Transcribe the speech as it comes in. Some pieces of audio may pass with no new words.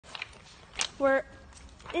We're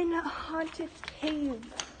in a haunted cave.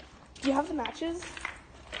 Do you have the matches?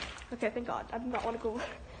 Okay, thank God. I do not want to go.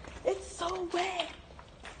 It's so wet.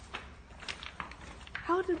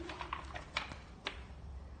 How did...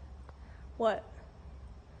 What?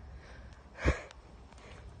 Either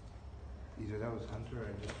that was Hunter or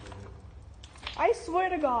I just heard it. I swear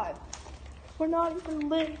to God. We're not even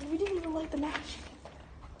lit. We didn't even light the match. Is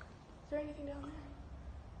there anything down there?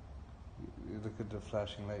 You look at the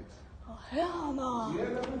flashing lights. Oh, hell no. Yeah,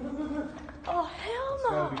 look. Oh, hell It's no.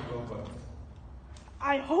 gotta be Boba.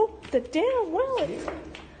 I hope the damn well it.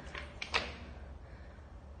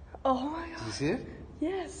 Oh my God. Did you see it?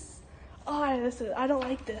 Yes. Oh, I don't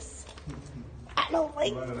like this. I don't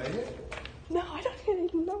like. You wanna light it? No, I don't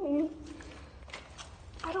even know.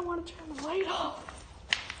 I don't want to turn the light off.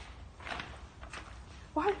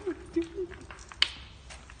 Why are you doing this?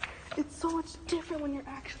 It's so much different when you're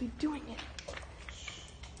actually doing it.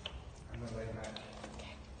 I'm gonna light that.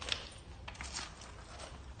 Okay.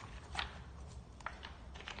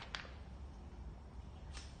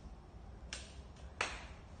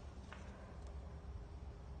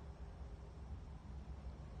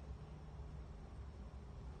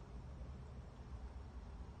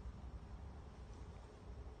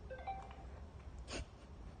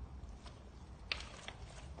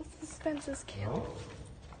 The suspense is killed. No?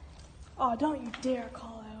 Oh, don't you dare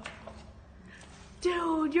call out.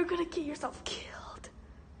 Dude, you're gonna get yourself killed.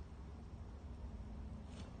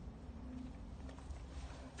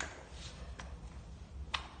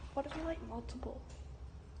 What if you like multiple?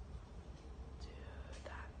 Dude,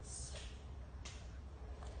 that's...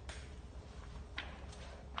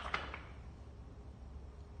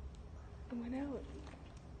 It went out.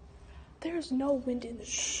 There's no wind in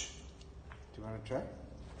this. Do you wanna try?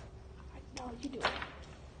 No, you do it.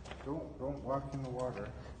 Don't walk in the water.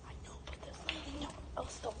 I know, but this lady, no, I'll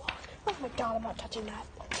still walk. Oh my God, I'm not touching that.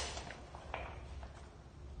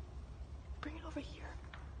 Bring it over here.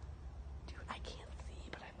 Dude, I can't see,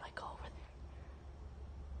 but I'm like over there.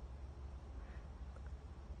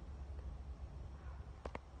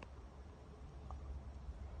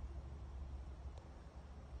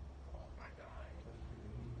 Oh my God.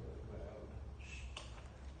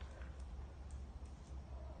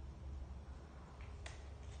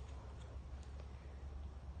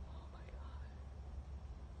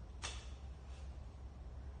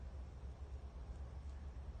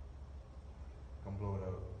 Come blow it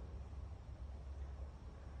out.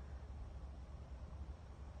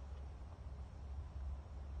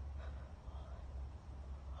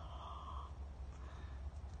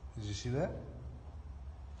 Did you see that?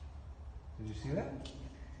 Did you see that?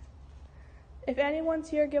 If anyone's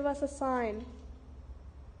here, give us a sign.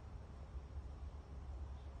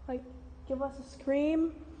 Like, give us a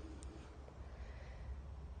scream.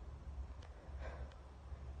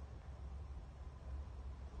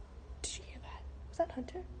 Did you hear that? Was that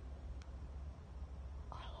Hunter?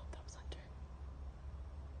 Oh, I hope that was Hunter.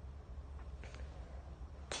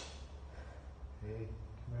 Hey,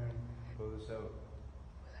 come here. Blow this out.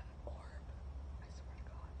 Was that an orb? I swear to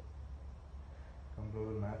God. Come blow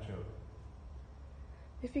the match out.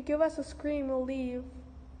 If you give us a scream, we'll leave.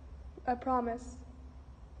 I promise.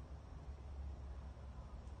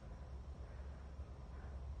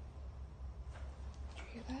 Did you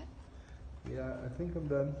hear that? Yeah, I think I'm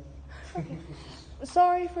done. Okay.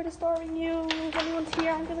 Sorry for disturbing you. If anyone's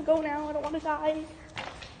here, I'm gonna go now. I don't want to die.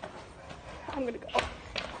 I'm gonna go.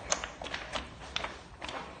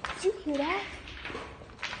 Did you hear that?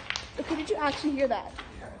 Okay, did you actually hear that?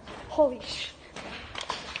 Yeah. Holy sh!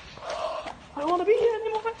 I don't want to be here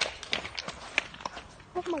anymore.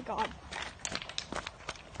 Oh my God.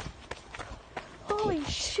 Holy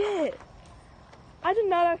shit. I did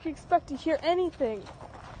not actually expect to hear anything.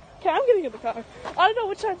 Okay, I'm getting in the car. I don't know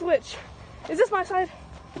which side's which. Is this my side?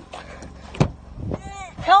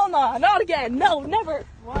 Hell no, not again. No, never.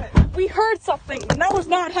 What? We heard something, and that was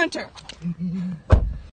not Hunter.